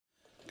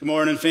Good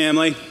morning,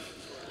 family.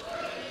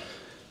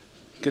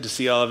 Good to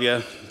see all of you.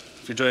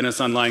 If you're joining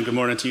us online, good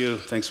morning to you.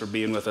 Thanks for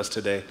being with us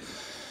today.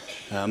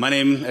 My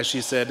name, as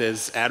she said,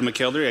 is Adam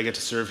McElderry. I get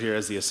to serve here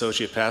as the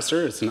associate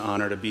pastor. It's an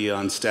honor to be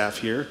on staff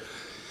here.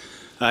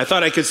 I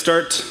thought I could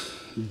start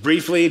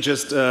briefly,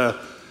 just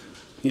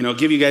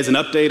give you guys an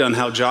update on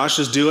how Josh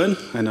is doing.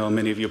 I know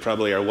many of you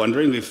probably are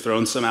wondering. We've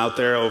thrown some out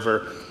there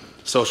over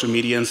social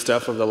media and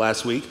stuff over the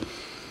last week.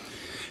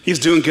 He's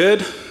doing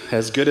good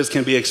as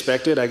can be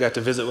expected. I got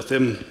to visit with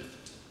him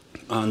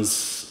on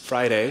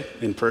Friday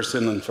in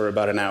person and for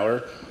about an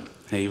hour.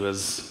 He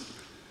was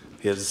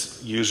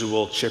his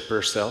usual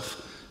chipper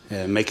self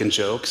and making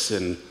jokes,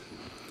 and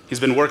he's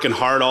been working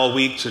hard all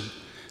week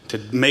to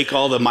make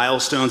all the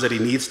milestones that he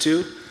needs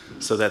to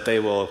so that they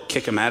will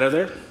kick him out of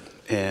there,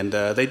 and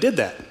they did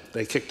that.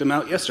 They kicked him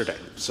out yesterday,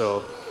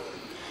 so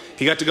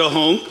he got to go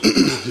home.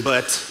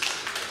 But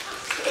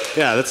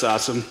yeah, that's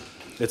awesome.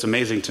 It's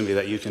amazing to me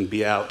that you can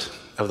be out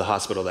of the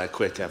hospital that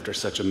quick after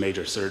such a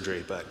major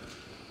surgery, but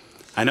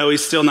I know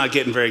he's still not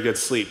getting very good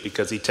sleep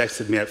because he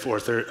texted me at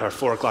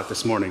 4 o'clock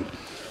this morning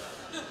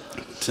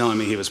telling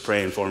me he was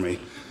praying for me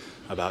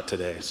about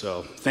today.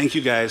 So thank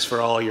you guys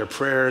for all your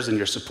prayers and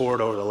your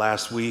support over the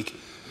last week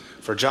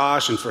for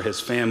Josh and for his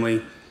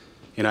family.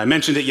 You know, I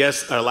mentioned it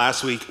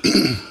last week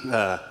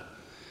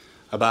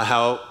about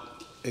how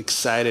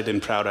excited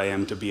and proud I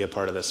am to be a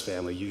part of this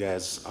family. You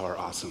guys are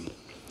awesome.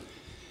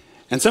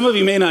 And some of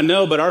you may not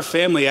know, but our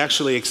family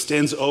actually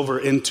extends over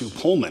into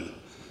Pullman.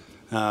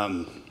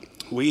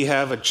 We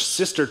have a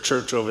sister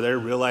church over there,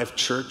 Real Life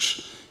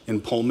Church in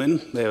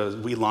Pullman.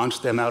 We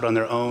launched them out on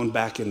their own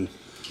back in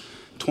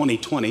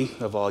 2020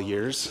 of all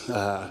years,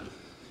 and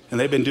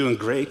they've been doing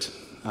great.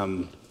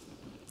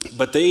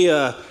 But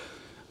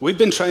we've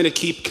been trying to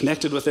keep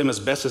connected with them as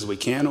best as we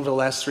can over the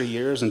last 3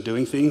 years and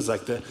doing things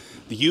like the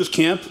youth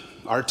camp.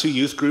 Our two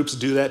youth groups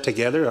do that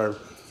together.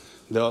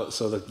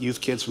 So the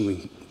youth kids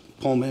from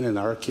Pullman and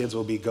our kids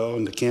will be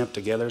going to camp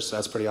together, so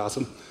that's pretty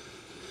awesome.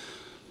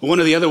 One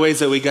of the other ways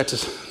that we got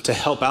to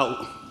help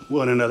out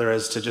one another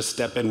is to just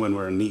step in when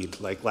we're in need.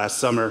 Like last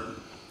summer,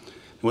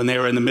 when they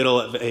were in the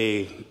middle of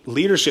a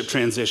leadership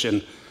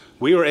transition,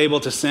 we were able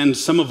to send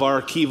some of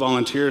our key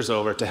volunteers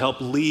over to help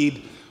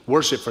lead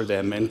worship for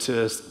them and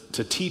to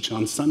teach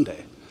on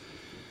Sunday.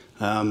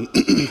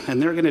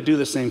 And they're going to do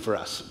the same for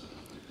us.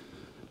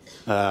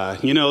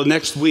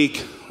 Next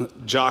week,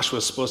 Josh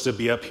was supposed to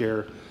be up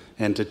here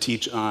and to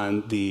teach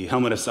on the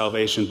helmet of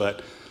salvation,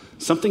 but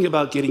something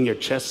about getting your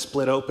chest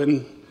split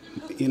open,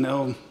 he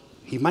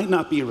might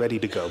not be ready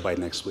to go by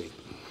next week.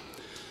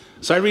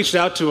 So I reached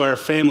out to our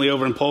family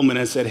over in Pullman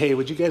and said, hey,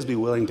 would you guys be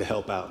willing to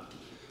help out?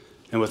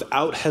 And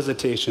without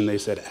hesitation, they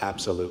said,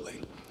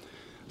 absolutely.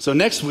 So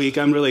next week,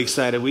 I'm really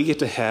excited. We get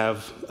to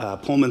have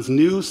Pullman's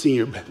new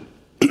senior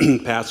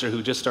pastor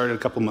who just started a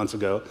couple months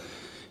ago.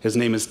 His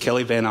name is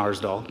Kelly Van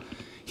Arsdal.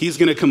 He's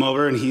going to come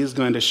over and he's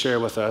going to share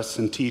with us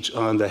and teach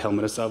on the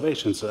helmet of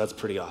salvation. So that's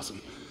pretty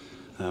awesome.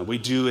 We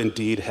do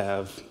indeed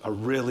have a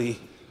really,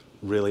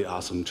 really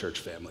awesome church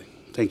family.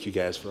 Thank you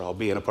guys for all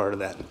being a part of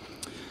that.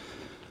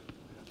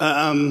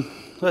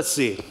 Let's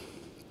see.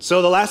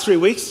 So the last 3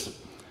 weeks,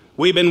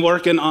 we've been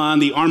working on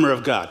the armor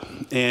of God.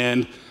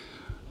 And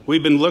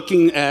we've been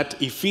looking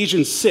at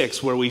Ephesians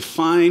 6, where we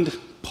find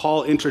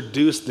Paul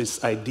introduced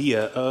this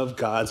idea of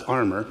God's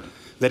armor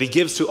that he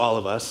gives to all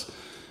of us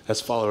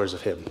as followers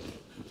of him.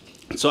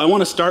 So I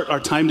want to start our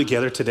time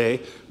together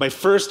today by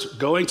first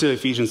going to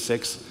Ephesians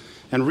 6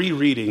 and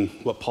rereading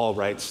what Paul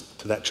writes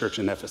to that church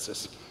in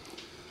Ephesus.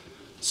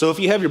 So if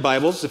you have your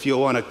Bibles, if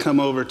you'll want to come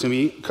over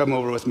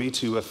with me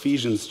to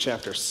Ephesians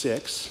chapter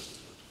 6.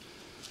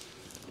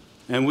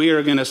 And we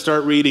are going to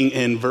start reading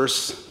in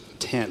verse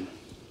 10.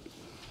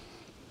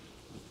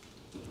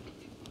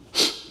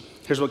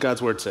 Here's what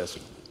God's word says.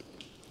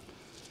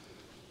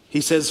 He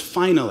says,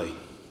 finally,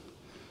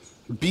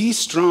 be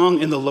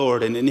strong in the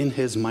Lord and in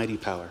his mighty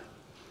power.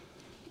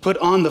 Put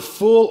on the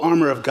full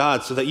armor of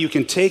God so that you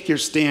can take your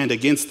stand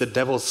against the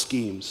devil's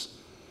schemes.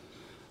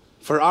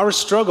 For our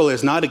struggle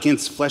is not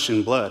against flesh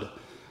and blood,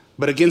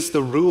 but against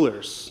the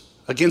rulers,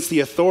 against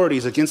the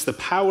authorities, against the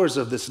powers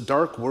of this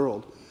dark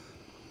world,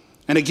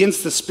 and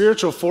against the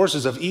spiritual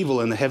forces of evil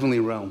in the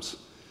heavenly realms.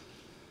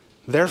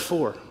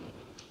 Therefore,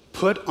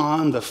 put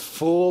on the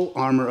full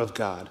armor of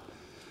God,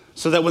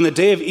 so that when the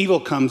day of evil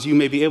comes, you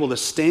may be able to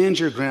stand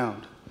your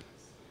ground.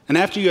 And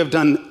after you have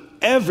done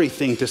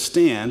everything to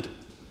stand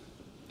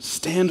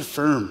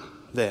firm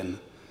then,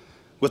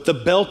 with the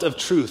belt of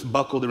truth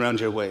buckled around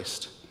your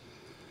waist,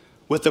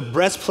 with the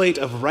breastplate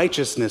of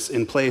righteousness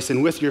in place,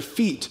 and with your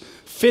feet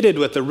fitted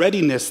with the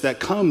readiness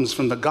that comes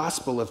from the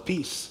gospel of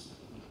peace.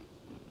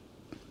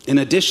 In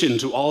addition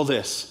to all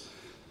this,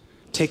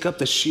 take up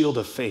the shield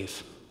of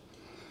faith,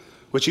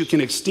 which you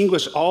can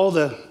extinguish all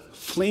the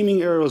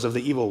flaming arrows of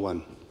the evil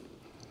one.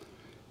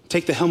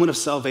 Take the helmet of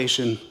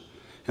salvation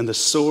and the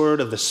sword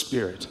of the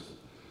Spirit,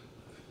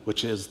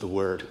 which is the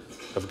word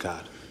of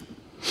God.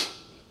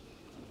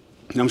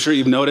 And I'm sure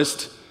you've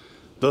noticed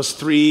those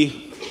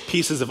 3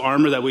 pieces of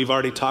armor that we've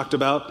already talked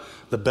about: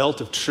 the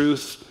belt of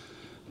truth,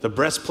 the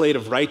breastplate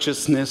of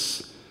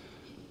righteousness,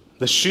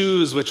 the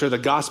shoes, which are the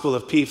gospel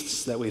of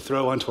peace that we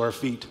throw onto our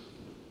feet.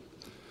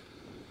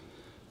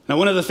 Now,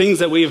 one of the things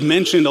that we have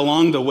mentioned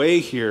along the way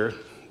here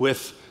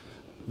with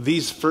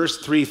these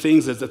first three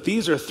things is that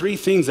these are three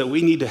things that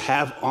we need to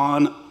have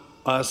on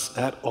us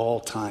at all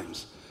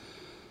times.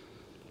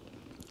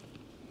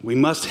 We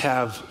must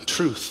have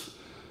truth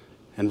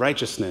and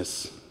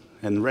righteousness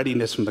and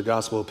readiness from the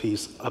gospel of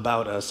peace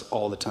about us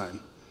all the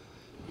time.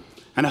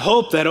 And I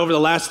hope that over the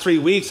last 3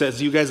 weeks,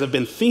 as you guys have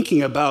been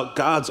thinking about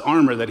God's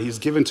armor that he's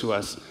given to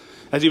us,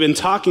 as you've been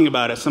talking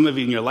about it, some of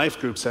you in your life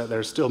groups that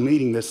are still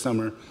meeting this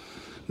summer,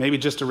 maybe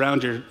just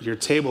around your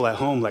table at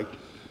home, like,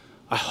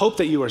 I hope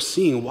that you are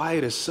seeing why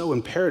it is so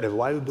imperative,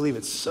 why we believe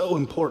it's so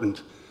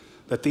important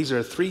that these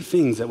are three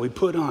things that we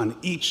put on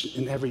each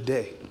and every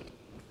day.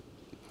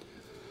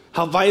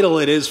 How vital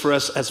it is for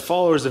us as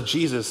followers of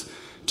Jesus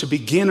to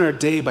begin our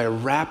day by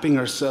wrapping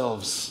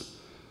ourselves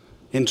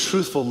in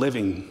truthful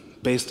living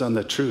based on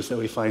the truth that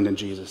we find in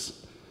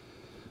Jesus,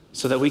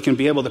 so that we can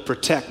be able to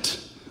protect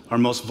our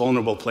most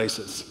vulnerable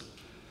places.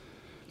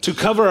 To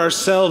cover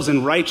ourselves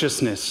in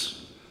righteousness,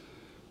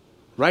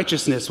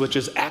 which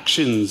is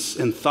actions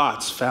and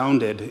thoughts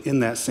founded in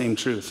that same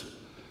truth.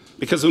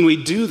 Because when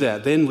we do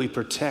that, then we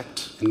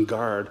protect and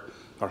guard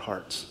our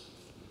hearts.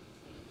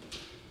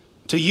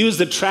 To use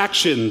the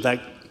traction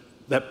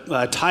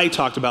that Ty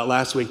talked about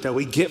last week that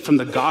we get from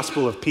the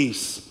gospel of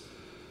peace,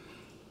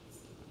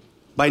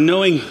 by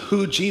knowing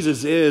who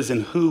Jesus is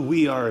and who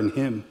we are in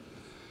him.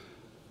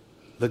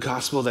 The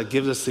gospel that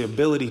gives us the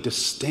ability to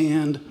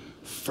stand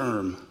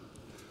firm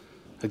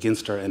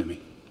against our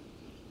enemy.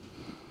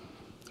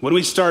 When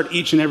we start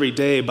each and every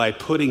day by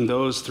putting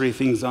those three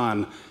things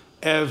on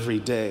every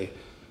day,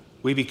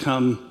 we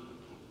become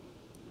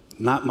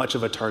not much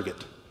of a target.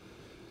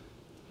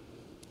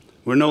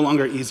 We're no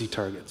longer easy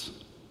targets.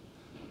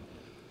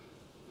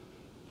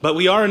 But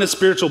we are in a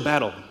spiritual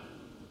battle.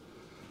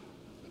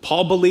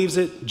 Paul believes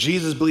it,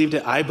 Jesus believed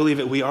it, I believe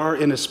it. We are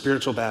in a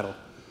spiritual battle.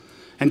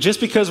 And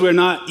just because we're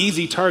not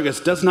easy targets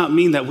does not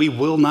mean that we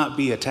will not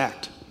be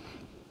attacked.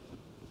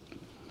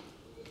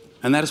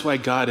 And that is why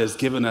God has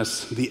given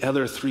us the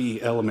other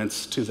three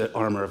elements to the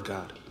armor of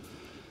God.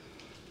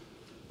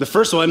 The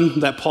first one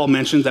that Paul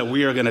mentioned that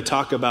we are going to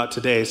talk about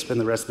today, spend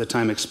the rest of the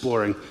time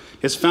exploring,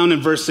 is found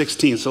in verse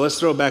 16. So let's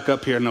throw it back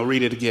up here and I'll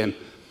read it again.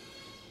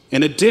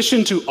 In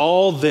addition to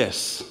all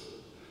this,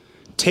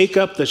 take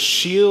up the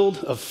shield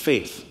of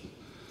faith,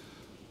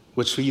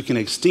 which you can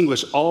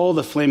extinguish all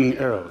the flaming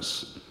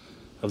arrows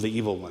of the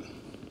evil one.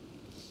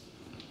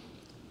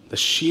 The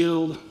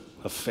shield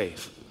of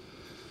faith.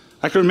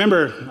 I can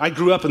remember, I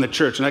grew up in the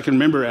church, and I can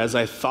remember as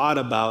I thought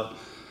about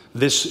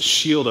this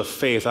shield of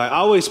faith, I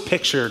always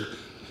pictured,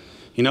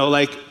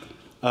 like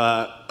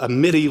a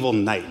medieval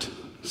knight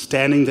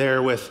standing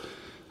there with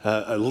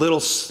a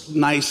little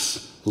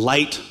nice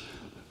light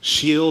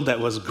shield that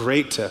was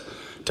great to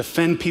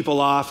fend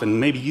people off and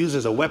maybe use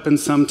as a weapon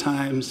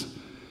sometimes.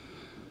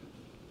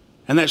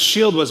 And that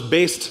shield was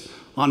based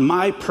on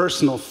my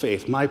personal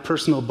faith, my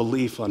personal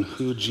belief on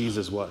who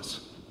Jesus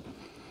was.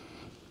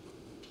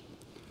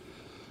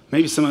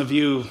 Maybe some of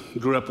you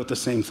grew up with the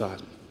same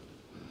thought.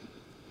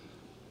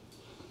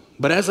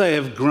 But as I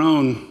have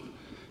grown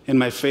in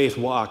my faith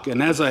walk,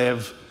 and as I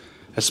have,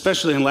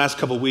 especially in the last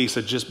couple of weeks,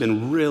 have just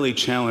been really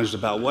challenged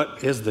about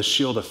what is the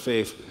shield of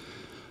faith,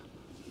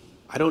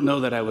 I don't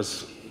know that I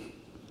was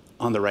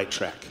on the right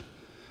track.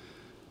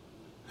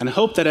 And I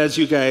hope that as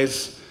you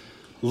guys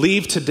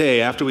leave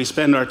today, after we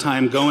spend our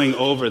time going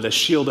over the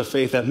shield of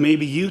faith, that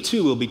maybe you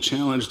too will be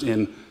challenged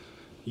in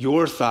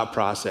your thought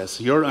process,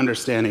 your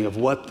understanding of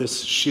what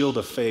this shield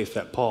of faith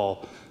that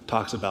Paul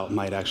talks about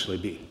might actually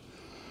be.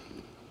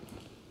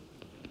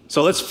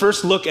 So let's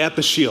first look at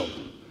the shield.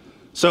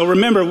 So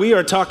remember, we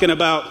are talking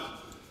about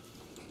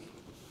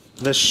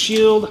the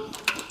shield.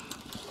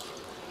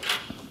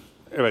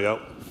 There we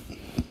go.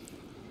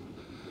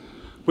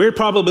 We're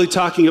probably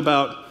talking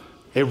about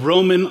a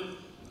Roman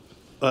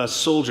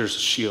soldier's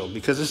shield,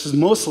 because this is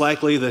most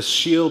likely the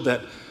shield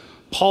that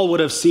Paul would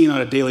have seen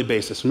on a daily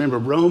basis. Remember,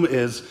 Rome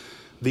is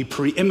the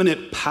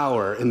preeminent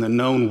power in the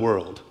known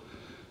world.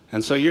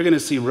 And so you're going to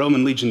see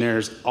Roman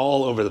legionnaires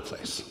all over the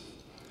place.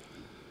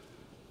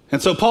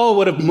 And so Paul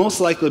would have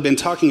most likely been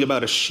talking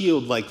about a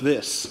shield like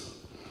this.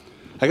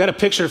 I got a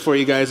picture for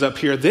you guys up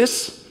here.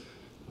 This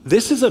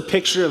is a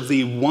picture of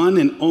the one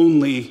and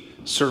only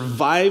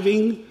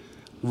surviving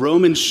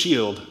Roman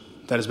shield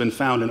that has been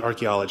found in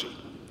archaeology,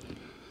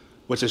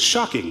 which is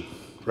shocking,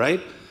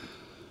 right?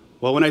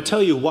 Well, when I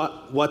tell you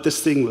what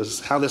this thing was,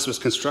 how this was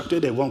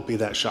constructed, it won't be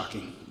that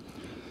shocking.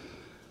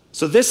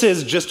 So this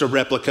is just a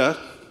replica,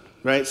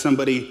 right?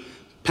 Somebody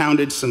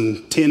pounded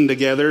some tin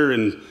together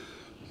and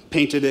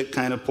painted it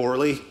kind of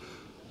poorly.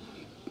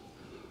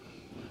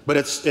 But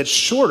it's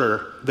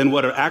shorter than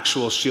what an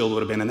actual shield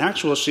would have been. An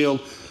actual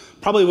shield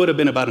probably would have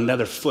been about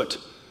another foot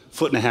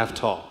and a half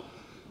tall.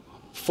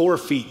 4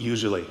 feet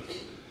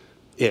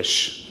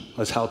usually-ish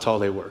was how tall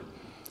they were.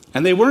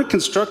 And they weren't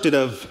constructed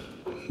of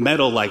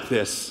metal like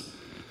this.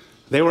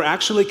 They were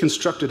actually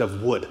constructed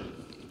of wood.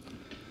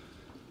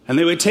 And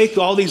they would take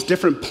all these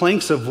different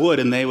planks of wood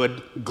and they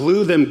would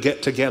glue them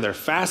together,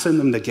 fasten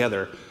them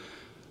together.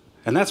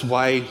 And that's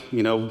why,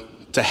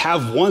 to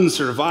have one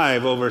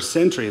survive over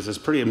centuries is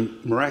pretty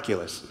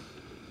miraculous.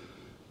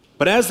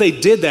 But as they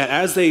did that,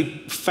 as they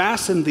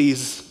fastened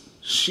these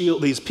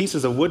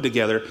pieces of wood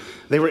together,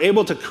 they were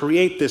able to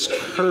create this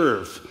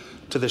curve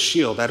to the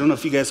shield. I don't know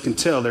if you guys can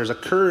tell, there's a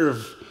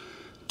curve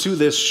to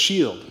this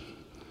shield.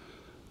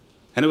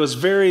 And it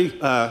was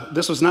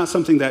this was not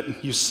something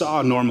that you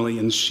saw normally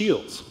in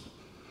shields.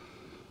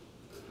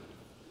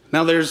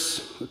 Now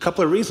there's a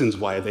couple of reasons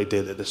why they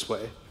did it this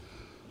way.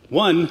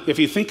 One, if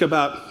you think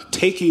about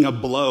taking a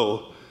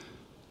blow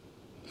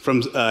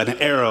from an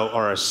arrow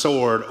or a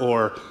sword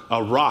or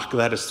a rock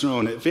that is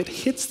thrown, if it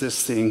hits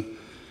this thing,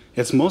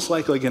 it's most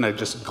likely going to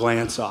just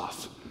glance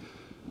off.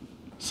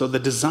 So the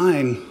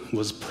design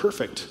was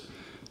perfect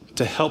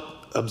to help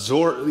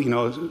absorb,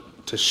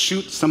 to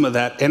shoot some of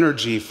that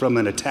energy from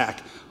an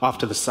attack off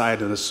to the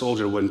side and the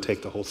soldier wouldn't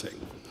take the whole thing.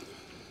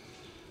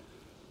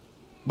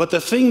 But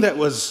the thing that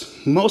was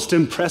most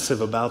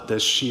impressive about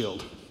this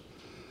shield,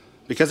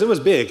 because it was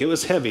big, it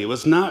was heavy, it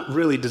was not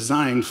really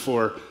designed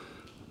for,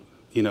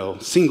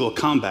 single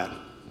combat.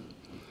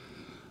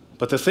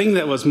 But the thing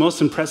that was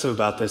most impressive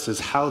about this is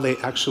how they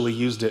actually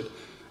used it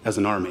as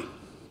an army.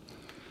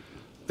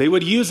 They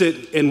would use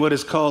it in what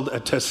is called a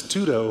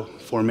testudo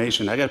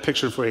formation. I got a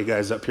picture for you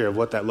guys up here of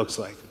what that looks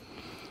like.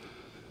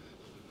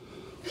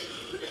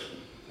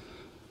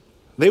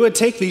 They would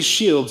take these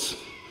shields,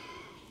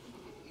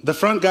 the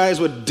front guys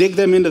would dig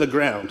them into the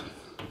ground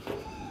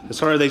as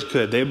hard as they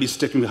could. They would be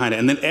sticking behind it.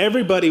 And then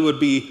everybody would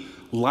be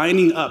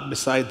lining up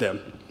beside them.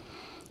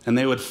 And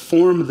they would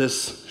form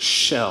this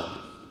shell.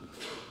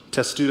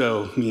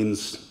 Testudo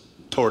means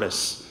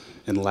tortoise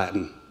in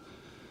Latin.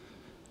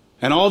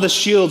 And all the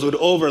shields would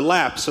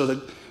overlap so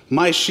that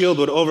my shield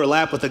would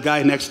overlap with the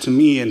guy next to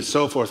me and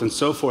so forth and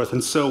so forth.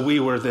 And so we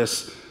were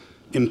this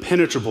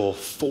impenetrable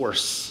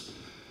force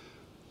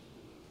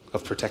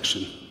of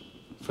protection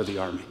for the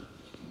army.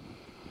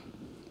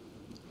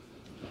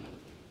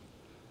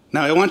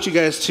 Now, I want you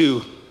guys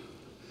to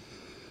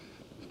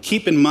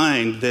keep in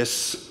mind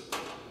this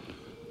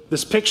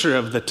picture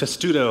of the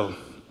testudo,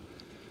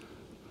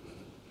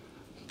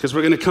 because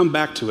we're going to come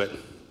back to it.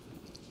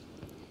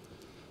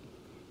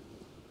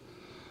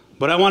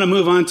 But I want to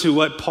move on to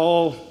what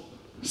Paul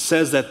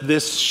says that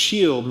this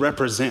shield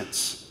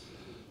represents: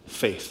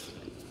 faith.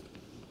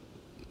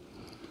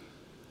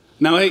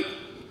 Now,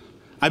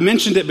 I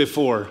mentioned it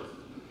before.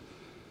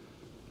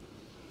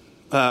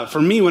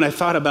 For me, when I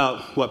thought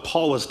about what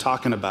Paul was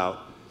talking about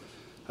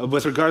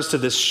with regards to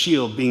this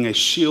shield being a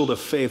shield of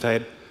faith,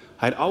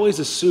 I'd always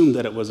assumed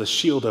that it was a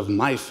shield of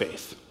my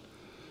faith.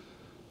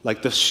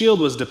 Like the shield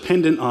was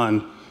dependent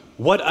on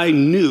what I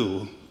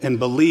knew and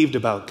believed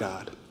about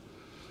God.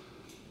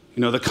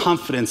 The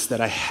confidence that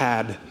I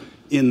had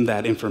in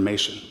that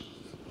information.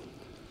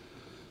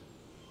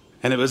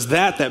 And it was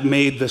that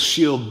made the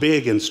shield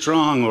big and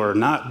strong or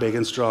not big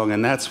and strong,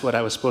 and that's what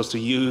I was supposed to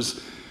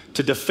use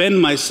to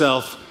defend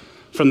myself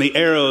from the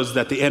arrows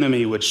that the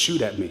enemy would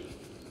shoot at me.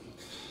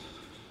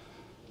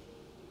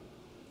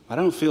 I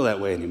don't feel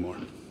that way anymore.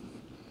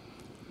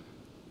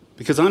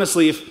 Because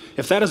honestly,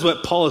 if that is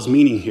what Paul is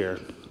meaning here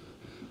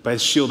by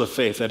shield of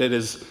faith, that it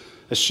is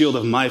a shield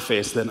of my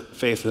faith,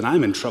 then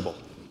I'm in trouble.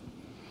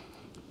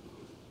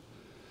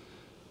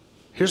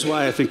 Here's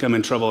why I think I'm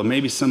in trouble, and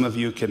maybe some of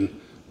you can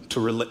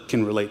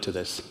relate to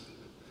this.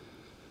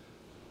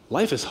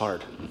 Life is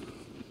hard.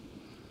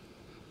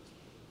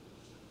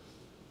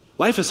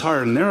 Life is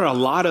hard, and there are a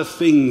lot of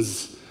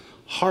things,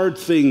 hard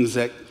things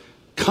that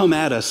come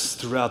at us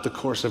throughout the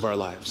course of our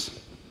lives.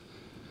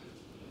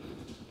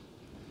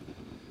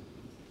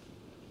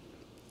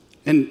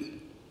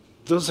 And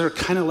those are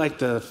kind of like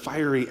the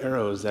fiery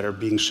arrows that are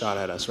being shot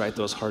at us, right?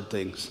 Those hard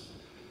things.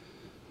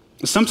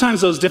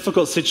 Sometimes those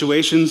difficult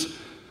situations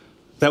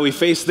that we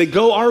face, they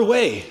go our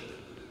way.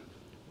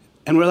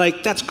 And we're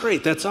like, that's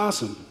great, that's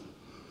awesome.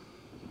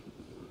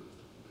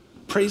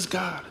 Praise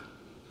God.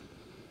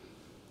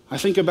 I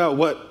think about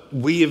what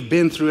we have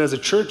been through as a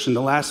church in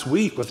the last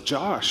week with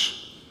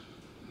Josh.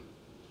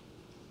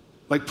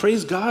 Like,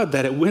 praise God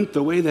that it went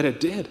the way that it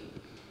did.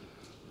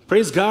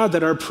 Praise God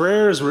that our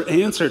prayers were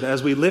answered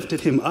as we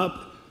lifted him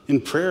up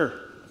in prayer.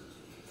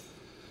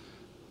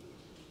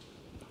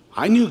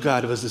 I knew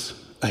God was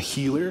a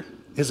healer.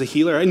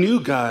 I knew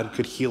God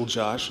could heal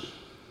Josh.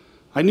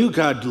 I knew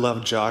God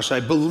loved Josh. I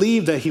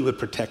believed that he would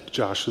protect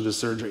Josh through the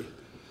surgery.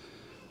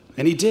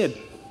 And he did.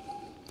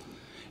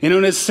 And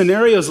it's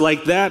scenarios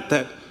like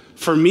that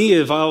for me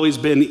have always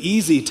been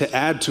easy to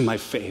add to my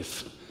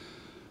faith.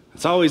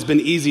 It's always been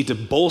easy to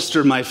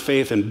bolster my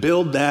faith and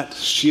build that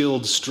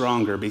shield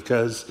stronger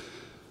because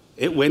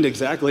it went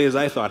exactly as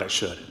I thought it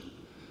should.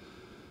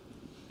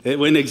 It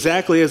went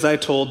exactly as I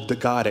told the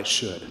God it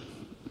should.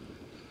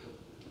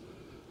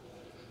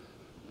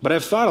 But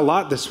I've thought a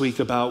lot this week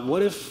about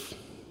what if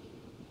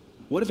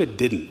it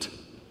didn't?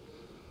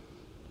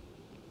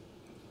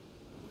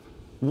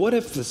 What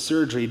if the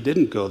surgery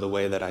didn't go the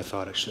way that I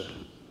thought it should?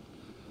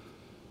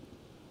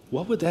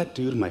 what would that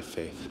do to my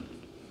faith?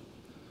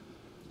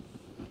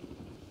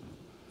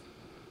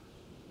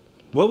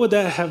 What would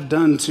that have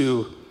done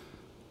to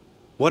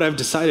what I've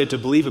decided to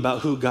believe about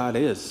who God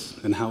is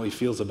and how he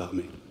feels about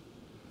me?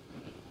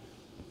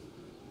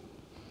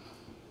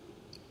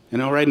 You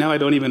know, right now I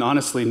don't even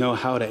honestly know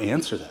how to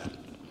answer that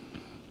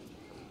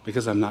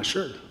because I'm not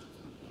sure.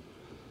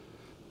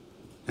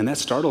 And that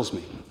startles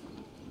me.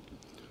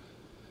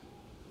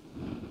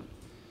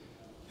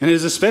 And it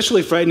is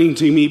especially frightening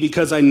to me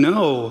because I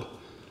know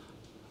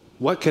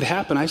what could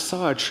happen. I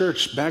saw a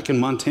church back in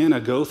Montana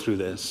go through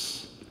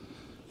this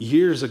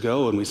years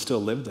ago, and we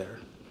still live there.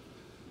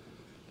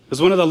 It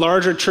was one of the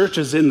larger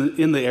churches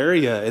in the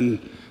area,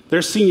 and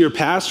their senior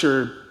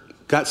pastor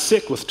got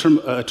sick with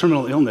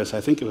terminal illness. I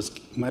think it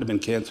might have been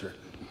cancer.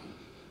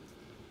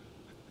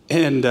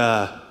 And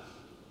it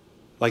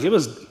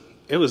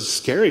was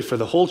scary for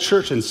the whole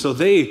church, and so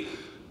they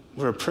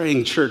were a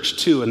praying church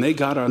too, and they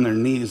got on their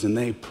knees and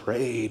they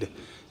prayed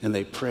and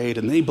they prayed,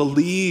 and they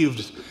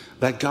believed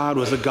that God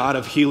was a God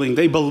of healing.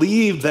 They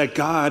believed that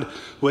God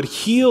would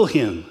heal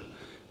him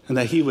and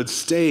that he would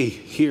stay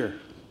here.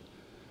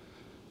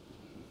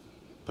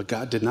 But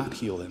God did not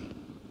heal him,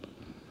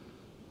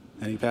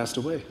 and he passed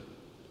away.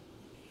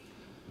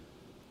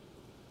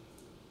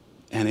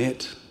 And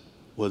it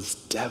was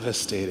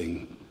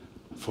devastating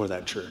for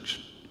that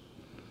church.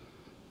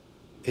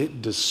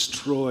 It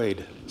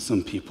destroyed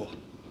some people.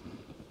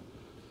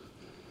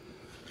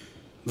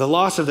 The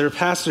loss of their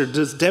pastor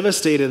just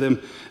devastated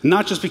them,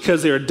 not just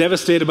because they were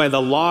devastated by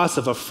the loss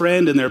of a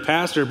friend and their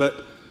pastor,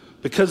 but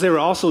because they were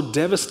also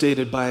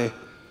devastated by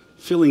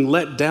feeling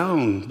let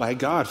down by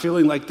God,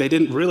 feeling like they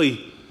didn't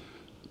really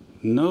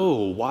know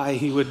why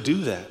he would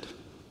do that.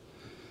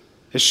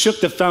 It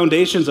shook the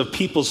foundations of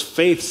people's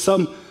faith.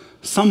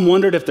 Some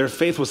wondered if their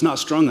faith was not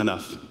strong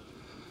enough.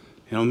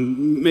 You know,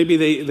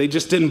 maybe they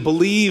just didn't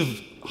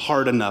believe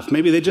hard enough.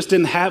 Maybe they just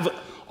didn't have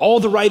all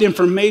the right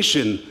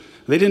information.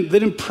 They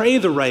didn't pray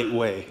the right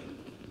way.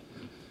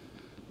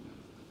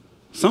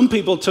 Some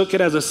people took it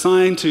as a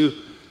sign to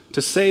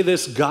say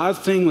this God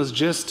thing was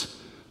just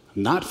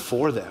not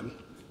for them.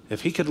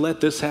 If he could let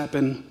this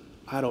happen,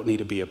 I don't need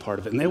to be a part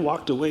of it. And they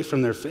walked away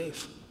from their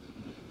faith.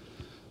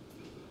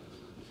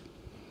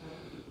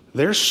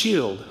 Their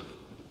shield,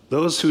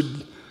 those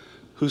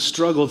who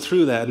struggled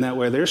through that in that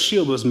way, their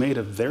shield was made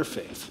of their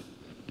faith.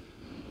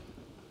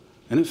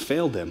 And it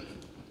failed them.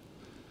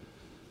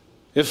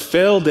 It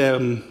failed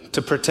them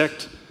to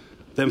protect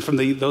them from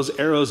those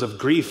arrows of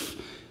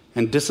grief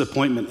and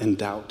disappointment and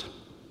doubt.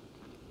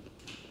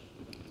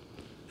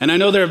 And I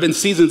know there have been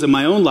seasons in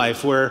my own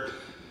life where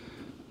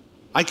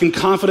I can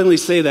confidently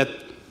say that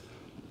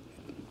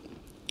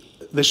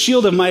the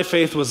shield of my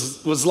faith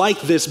was like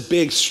this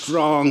big,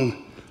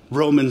 strong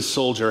Roman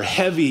soldier,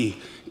 heavy,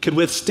 could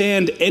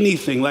withstand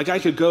anything. Like I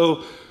could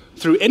go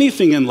through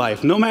anything in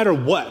life, no matter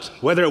what,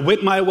 whether it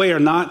went my way or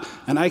not,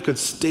 and I could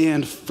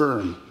stand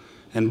firm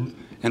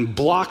and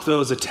block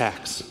those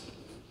attacks.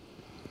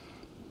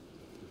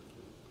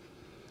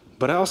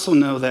 But I also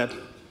know that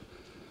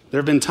there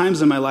have been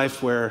times in my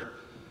life where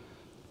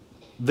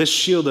this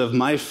shield of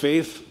my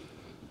faith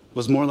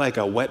was more like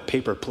a wet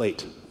paper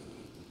plate,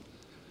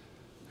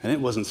 and it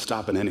wasn't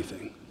stopping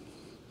anything.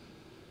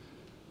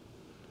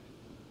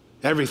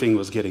 Everything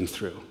was getting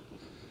through.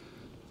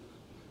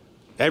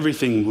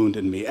 Everything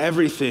wounded me.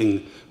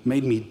 Everything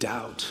made me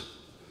doubt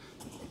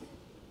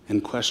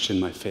and question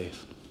my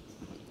faith.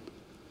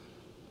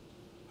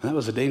 And that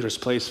was a dangerous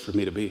place for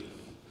me to be.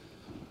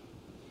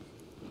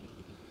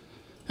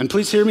 And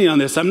please hear me on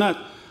this. I'm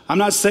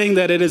not saying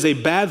that it is a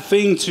bad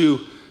thing to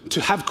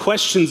have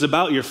questions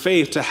about your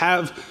faith, to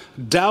have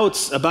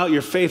doubts about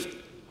your faith.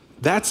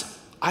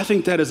 I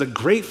think that is a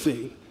great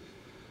thing.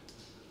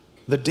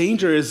 The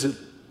danger is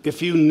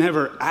if you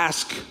never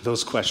ask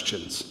those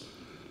questions,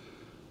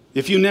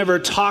 if you never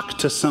talk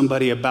to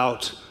somebody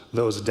about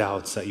those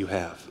doubts that you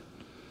have.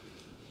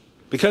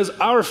 Because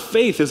our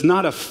faith is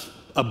not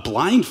a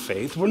blind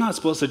faith. We're not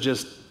supposed to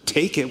just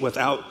take it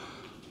without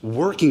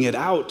working it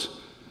out.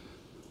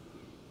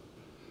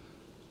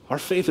 Our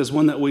faith is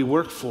one that we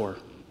work for.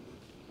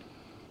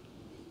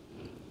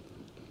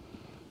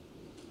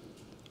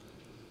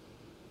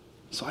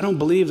 So I don't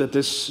believe that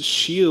this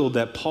shield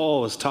that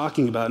Paul is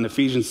talking about in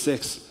Ephesians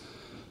 6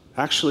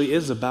 actually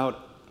is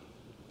about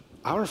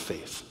our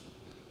faith,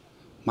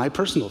 my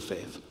personal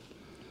faith.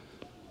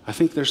 I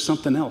think there's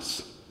something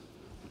else.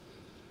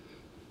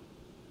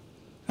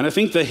 And I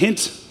think the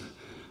hint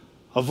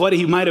of what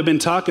he might have been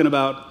talking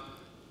about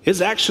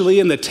is actually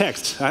in the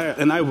text.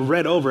 And I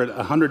read over it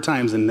 100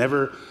 times and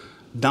never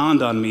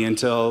dawned on me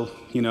until,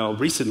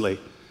 recently.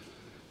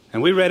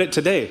 And we read it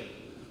today.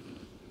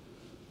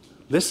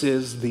 This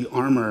is the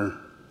armor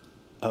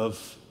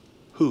of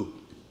who?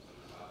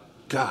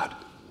 God.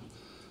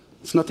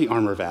 It's not the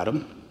armor of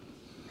Adam.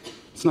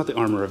 It's not the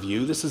armor of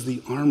you. This is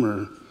the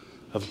armor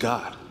of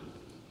God.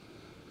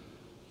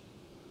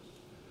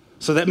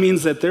 So that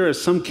means that there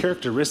is some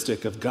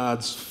characteristic of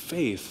God's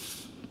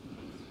faith,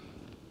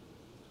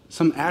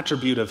 some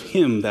attribute of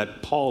him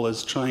that Paul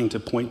is trying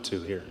to point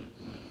to here.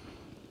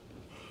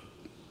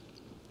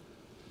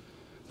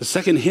 The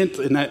second hint,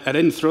 and I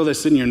didn't throw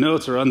this in your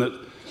notes or on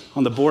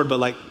the board, but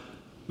like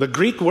the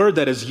Greek word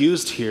that is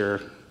used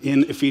here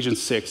in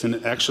Ephesians 6,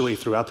 and actually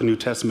throughout the New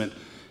Testament,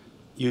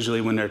 usually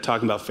when they're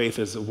talking about faith,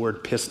 is the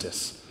word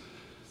pistis.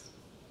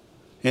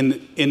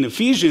 In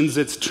Ephesians,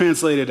 it's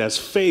translated as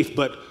faith,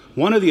 but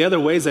one of the other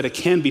ways that it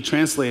can be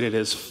translated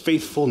is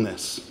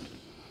faithfulness.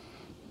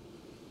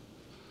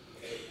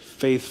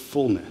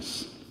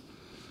 Faithfulness.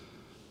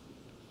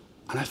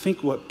 And I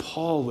think what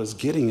Paul was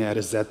getting at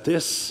is that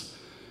this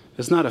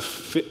is not a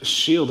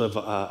shield of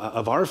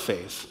our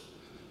faith,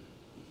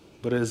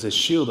 but it is a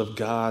shield of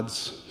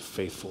God's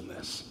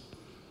faithfulness.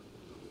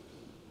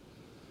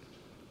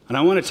 And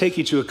I want to take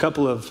you to a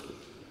couple of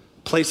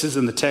places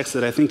in the text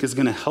that I think is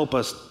going to help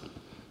us,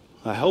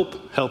 I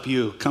hope help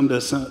you come to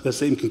the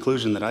same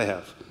conclusion that I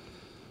have.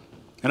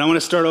 And I want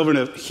to start over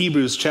in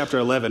Hebrews chapter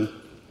 11.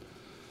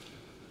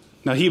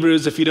 Now,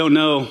 Hebrews, if you don't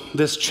know,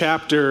 this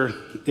chapter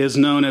is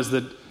known as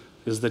the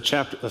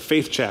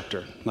faith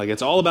chapter. Like,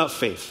 it's all about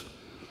faith.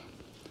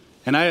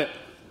 And I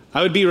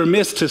would be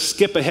remiss to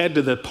skip ahead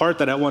to the part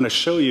that I want to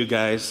show you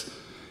guys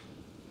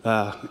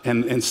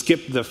and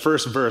skip the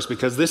first verse,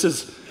 because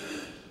this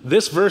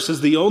verse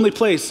is the only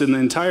place in the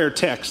entire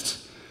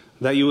text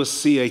that you will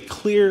see a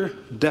clear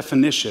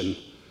definition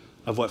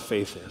of what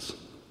faith is.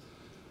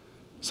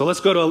 So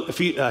let's go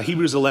to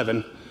Hebrews 11.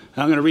 And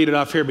I'm going to read it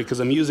off here because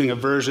I'm using a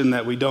version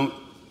that we don't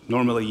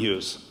normally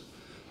use.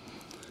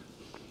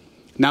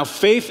 Now,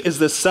 faith is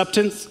the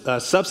substance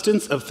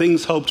of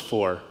things hoped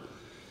for.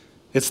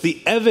 It's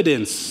the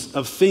evidence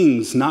of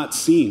things not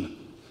seen.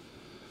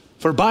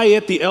 For by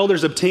it the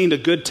elders obtained a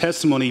good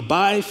testimony.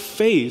 By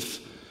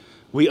faith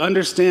we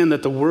understand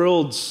that the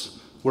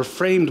worlds were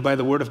framed by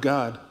the word of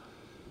God,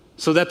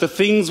 so that the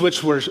things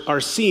which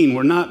are seen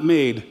were not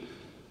made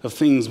of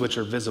things which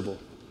are visible.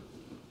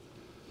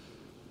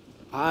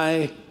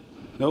 No,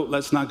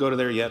 let's not go to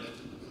there yet.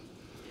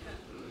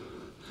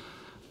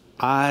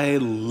 I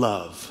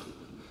love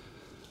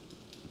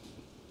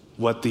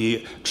what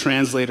the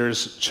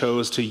translators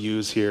chose to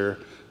use here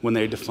when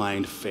they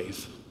defined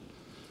faith.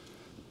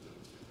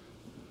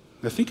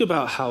 Now think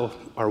about how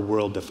our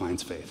world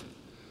defines faith.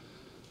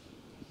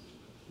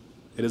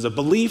 It is a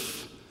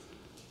belief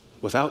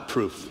without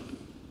proof,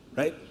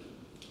 right?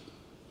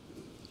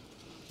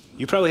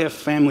 You probably have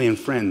family and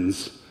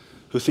friends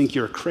who think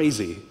you're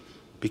crazy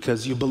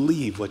because you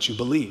believe what you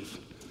believe,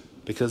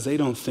 because they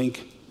don't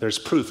think there's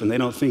proof and they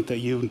don't think that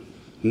you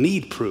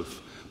need proof.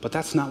 But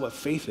that's not what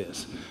faith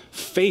is.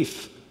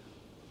 Faith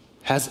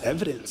has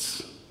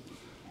evidence.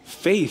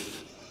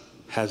 Faith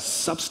has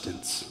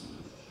substance.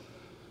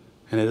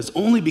 And it is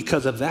only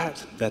because of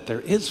that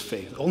there is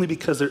faith, only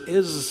because there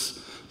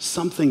is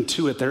something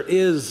to it. There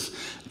is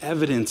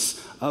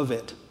evidence of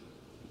it.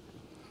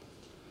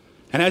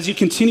 And as you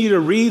continue to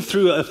read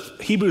through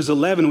Hebrews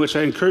 11, which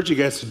I encourage you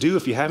guys to do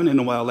if you haven't in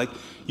a while, like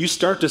you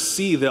start to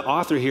see the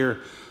author here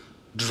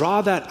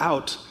draw that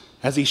out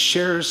as he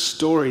shares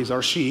stories,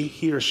 or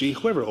he or she,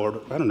 whoever,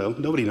 or I don't know,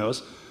 nobody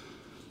knows,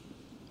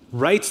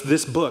 writes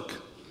this book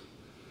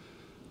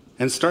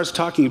and starts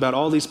talking about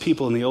all these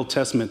people in the Old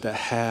Testament that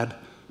had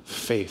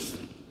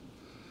faith.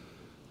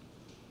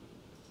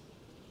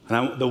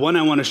 And the one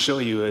I want to show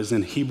you is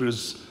in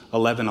Hebrews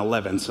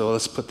 11:11. So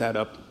let's put that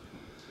up.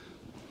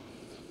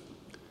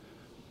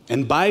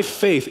 And by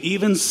faith,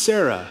 even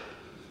Sarah,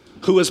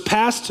 who was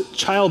past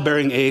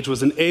childbearing age,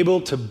 was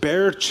enabled to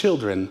bear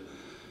children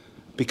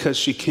because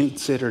she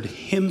considered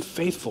him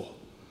faithful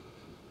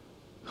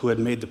who had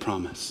made the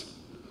promise.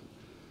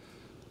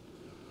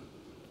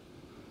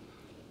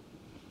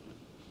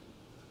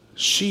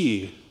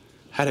 She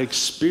had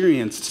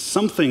experienced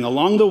something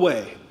along the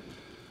way,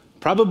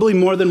 probably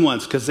more than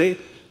once, because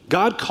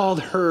God called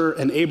her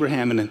and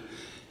Abraham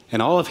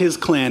and all of his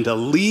clan to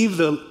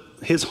leave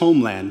his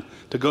homeland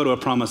to go to a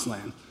promised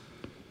land.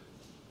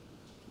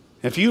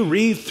 If you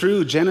read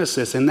through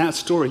Genesis in that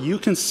story, you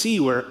can see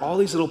where all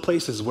these little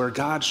places where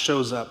God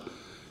shows up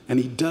and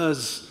he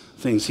does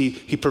things.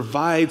 He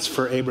provides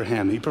for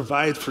Abraham. He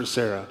provides for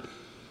Sarah.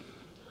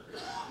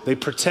 They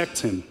protect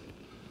him.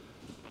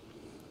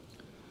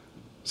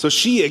 So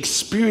she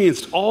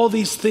experienced all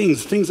these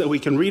things that we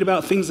can read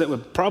about, things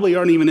that probably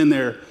aren't even in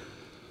there,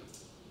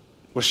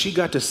 where she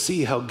got to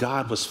see how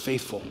God was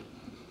faithful.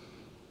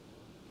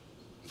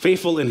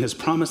 Faithful in his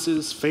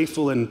promises,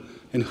 faithful in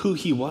who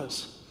he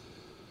was.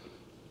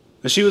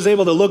 And she was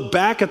able to look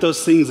back at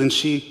those things and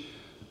she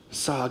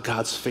saw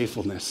God's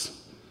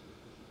faithfulness.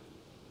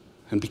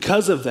 And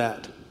because of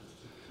that,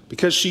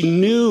 because she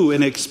knew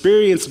and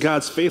experienced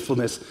God's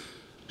faithfulness,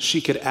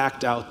 she could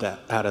act out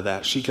of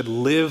that. She could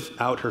live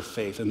out her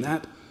faith. And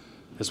that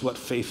is what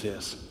faith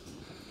is.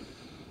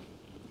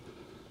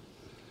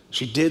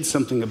 She did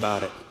something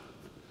about it.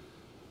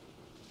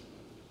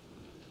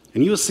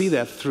 And you'll see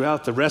that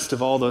throughout the rest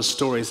of all those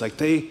stories. Like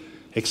they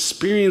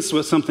experienced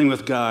something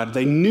with God.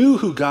 They knew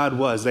who God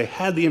was. They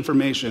had the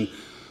information.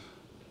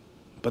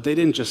 But they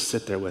didn't just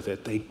sit there with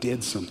it. They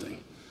did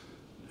something.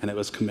 And it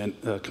was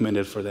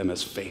commended for them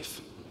as faith.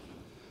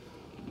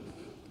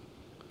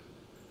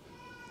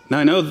 Now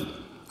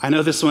I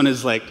know this one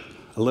is like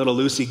a little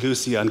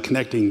loosey-goosey on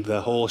connecting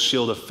the whole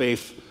shield of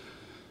faith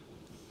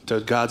to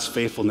God's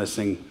faithfulness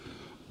thing.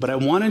 But I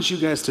wanted you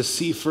guys to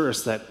see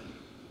first that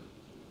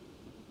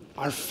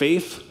our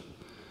faith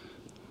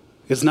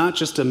is not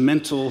just a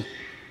mental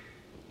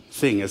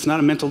thing. It's not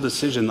a mental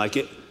decision.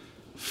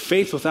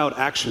 Faith without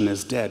action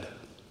is dead.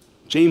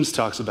 James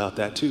talks about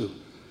that too.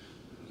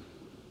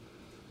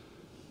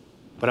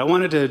 But I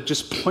wanted to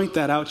just point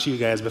that out to you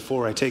guys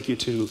before I take you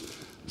to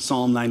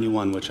Psalm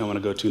 91, which I want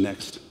to go to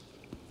next.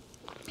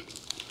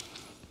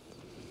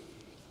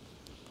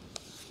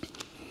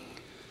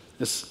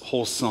 This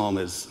whole psalm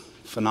is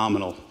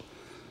phenomenal,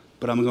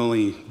 but I'm going to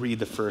only read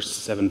the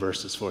first 7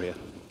 verses for you.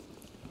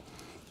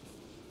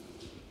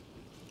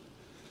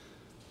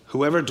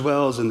 Whoever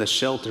dwells in the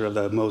shelter of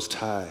the Most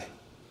High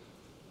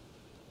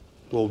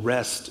will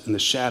rest in the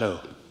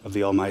shadow of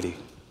the Almighty.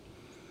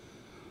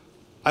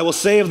 I will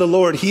say of the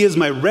Lord, He is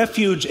my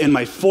refuge and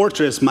my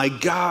fortress, my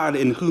God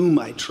in whom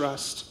I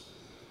trust.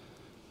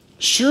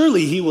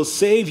 Surely He will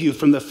save you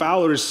from the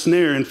fowler's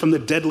snare and from the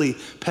deadly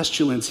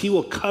pestilence. He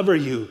will cover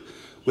you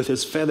with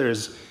His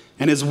feathers,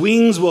 and His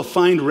wings will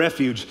find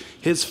refuge.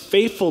 His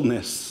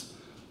faithfulness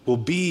will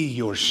be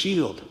your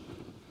shield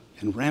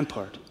and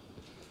rampart.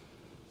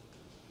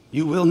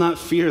 You will not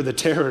fear the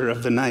terror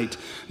of the night,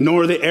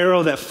 nor the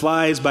arrow that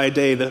flies by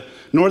day,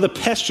 nor the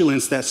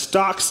pestilence that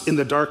stalks in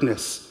the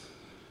darkness,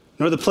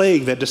 nor the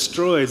plague that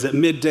destroys at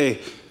midday.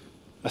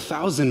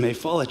 1,000 may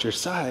fall at your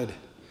side,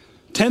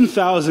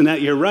 10,000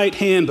 at your right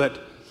hand, but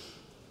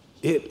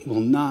it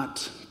will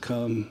not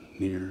come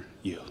near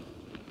you.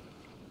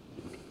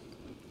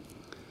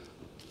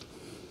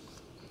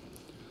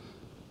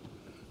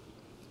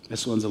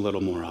 This one's a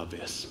little more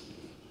obvious.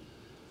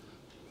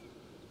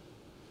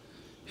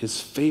 His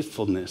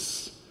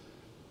faithfulness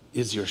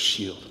is your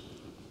shield.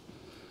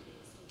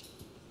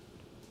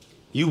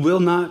 You will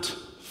not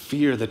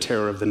fear the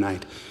terror of the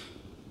night.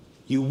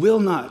 You will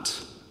not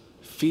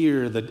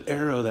fear the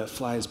arrow that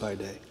flies by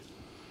day.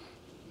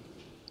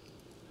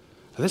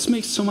 This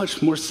makes so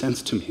much more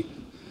sense to me.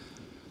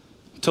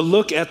 To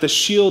look at the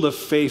shield of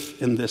faith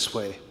in this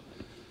way.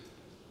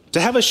 To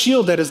have a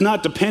shield that is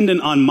not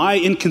dependent on my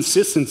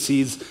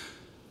inconsistencies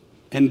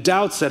and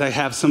doubts that I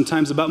have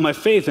sometimes about my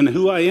faith and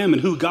who I am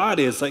and who God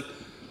is.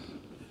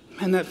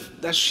 Man,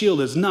 that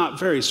shield is not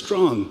very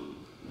strong.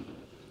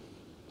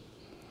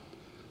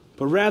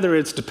 But rather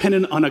it's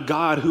dependent on a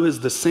God who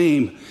is the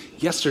same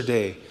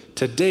yesterday,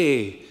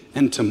 today,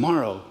 and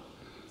tomorrow,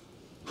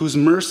 whose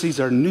mercies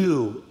are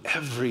new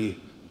every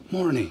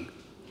morning.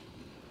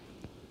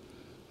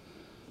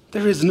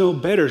 There is no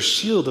better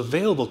shield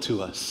available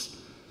to us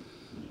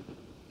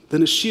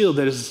than a shield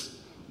that is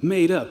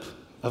made up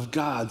of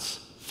God's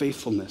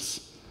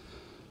faithfulness.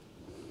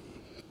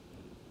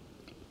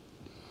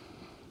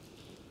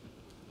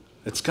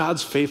 It's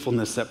God's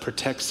faithfulness that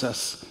protects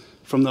us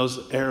from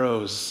those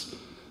arrows,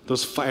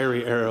 those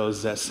fiery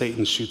arrows that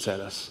Satan shoots at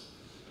us.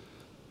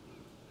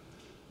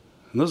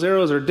 And those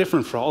arrows are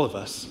different for all of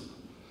us.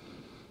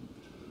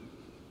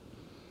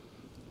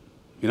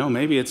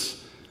 Maybe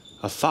it's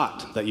a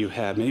thought that you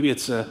had. Maybe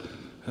it's a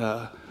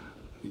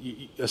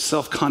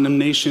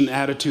self-condemnation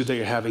attitude that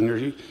you're having,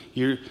 or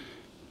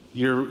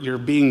you're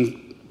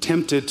being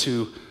tempted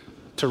to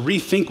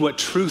rethink what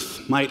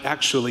truth might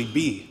actually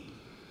be.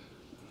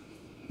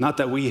 Not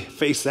that we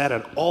face that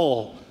at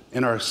all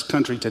in our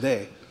country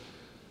today.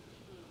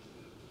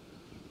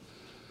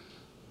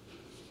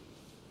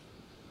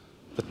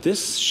 But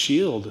this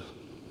shield,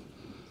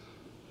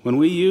 when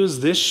we use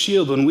this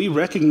shield, when we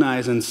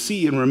recognize and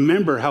see and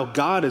remember how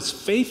God is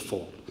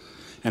faithful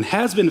and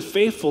has been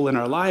faithful in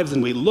our lives,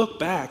 and we look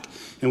back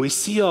and we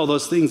see all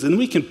those things, and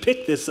we can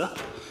pick this up.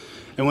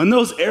 And when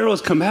those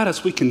arrows come at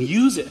us, we can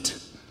use it.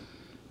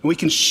 And we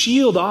can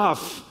shield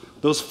off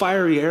those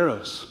fiery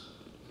arrows.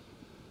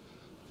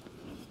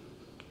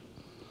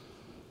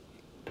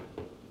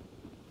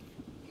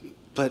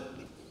 But,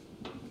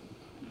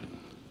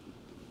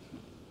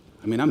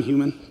 I'm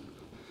human.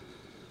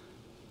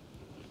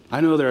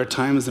 I know there are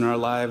times in our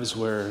lives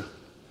where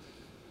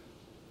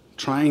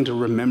trying to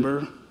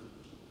remember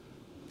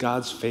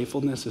God's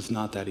faithfulness is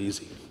not that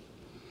easy.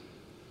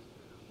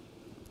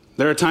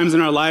 There are times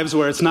in our lives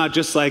where it's not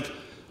just like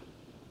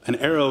an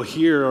arrow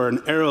here or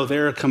an arrow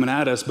there coming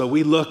at us, but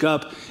we look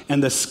up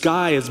and the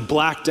sky is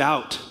blacked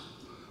out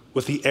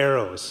with the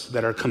arrows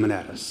that are coming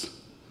at us.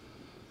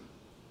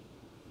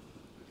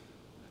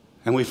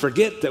 And we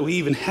forget that we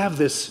even have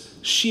this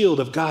shield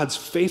of God's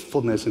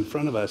faithfulness in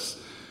front of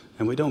us,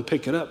 and we don't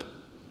pick it up.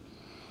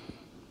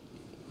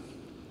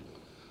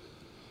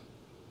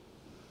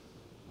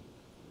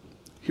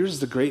 Here's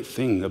the great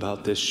thing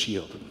about this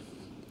shield.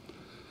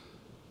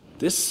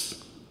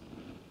 This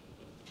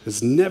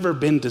has never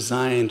been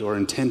designed or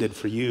intended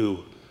for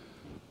you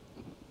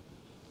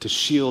to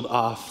shield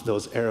off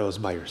those arrows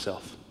by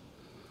yourself.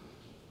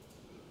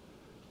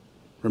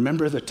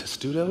 Remember the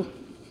testudo?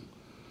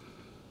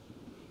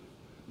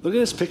 Look at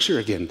this picture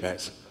again,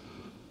 guys.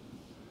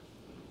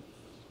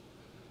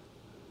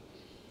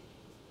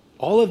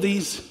 All of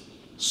these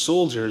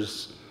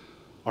soldiers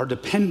are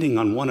depending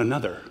on one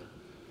another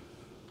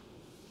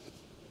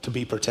to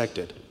be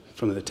protected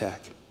from an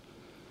attack.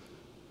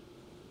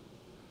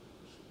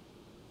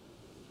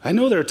 I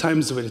know there are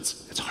times when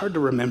it's hard to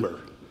remember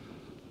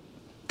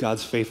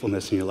God's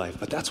faithfulness in your life,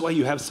 but that's why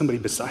you have somebody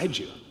beside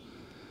you.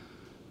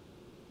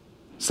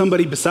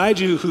 Somebody beside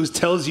you who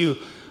tells you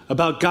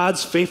about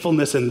God's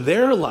faithfulness in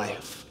their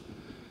life,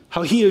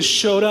 how he has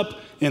showed up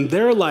in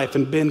their life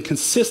and been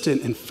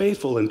consistent and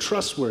faithful and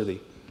trustworthy.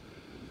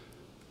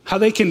 How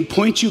they can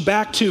point you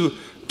back to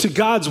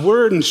God's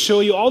word and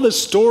show you all the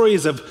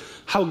stories of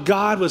how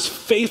God was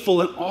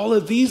faithful in all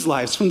of these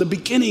lives from the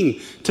beginning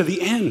to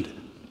the end.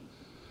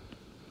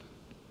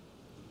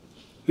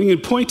 You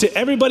can point to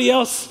everybody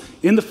else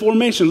in the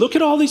formation. Look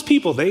at all these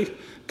people.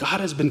 God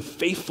has been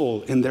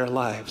faithful in their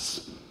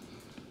lives.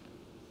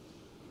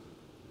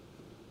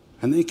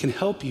 And they can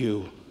help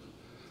you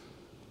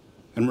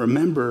and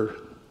remember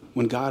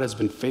when God has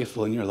been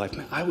faithful in your life.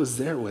 Man, I was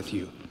there with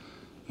you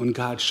when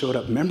God showed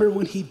up. Remember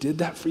when he did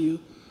that for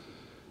you?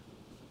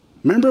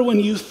 Remember when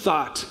you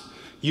thought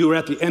you were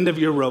at the end of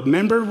your rope?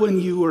 Remember when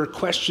you were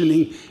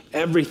questioning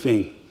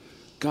everything?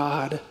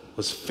 God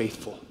was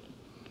faithful.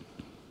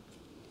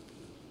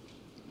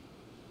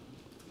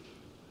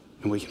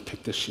 And we can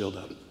pick this shield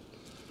up.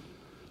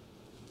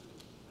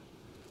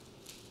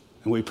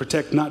 And we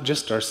protect not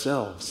just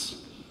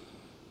ourselves,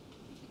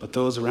 but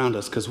those around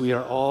us, because we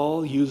are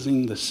all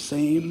using the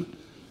same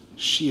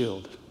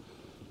shield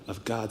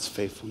of God's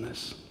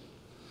faithfulness.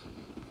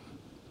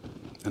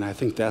 And I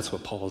think that's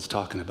what Paul is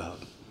talking about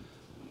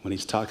when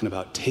he's talking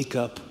about take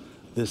up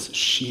this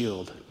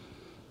shield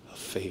of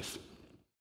faith.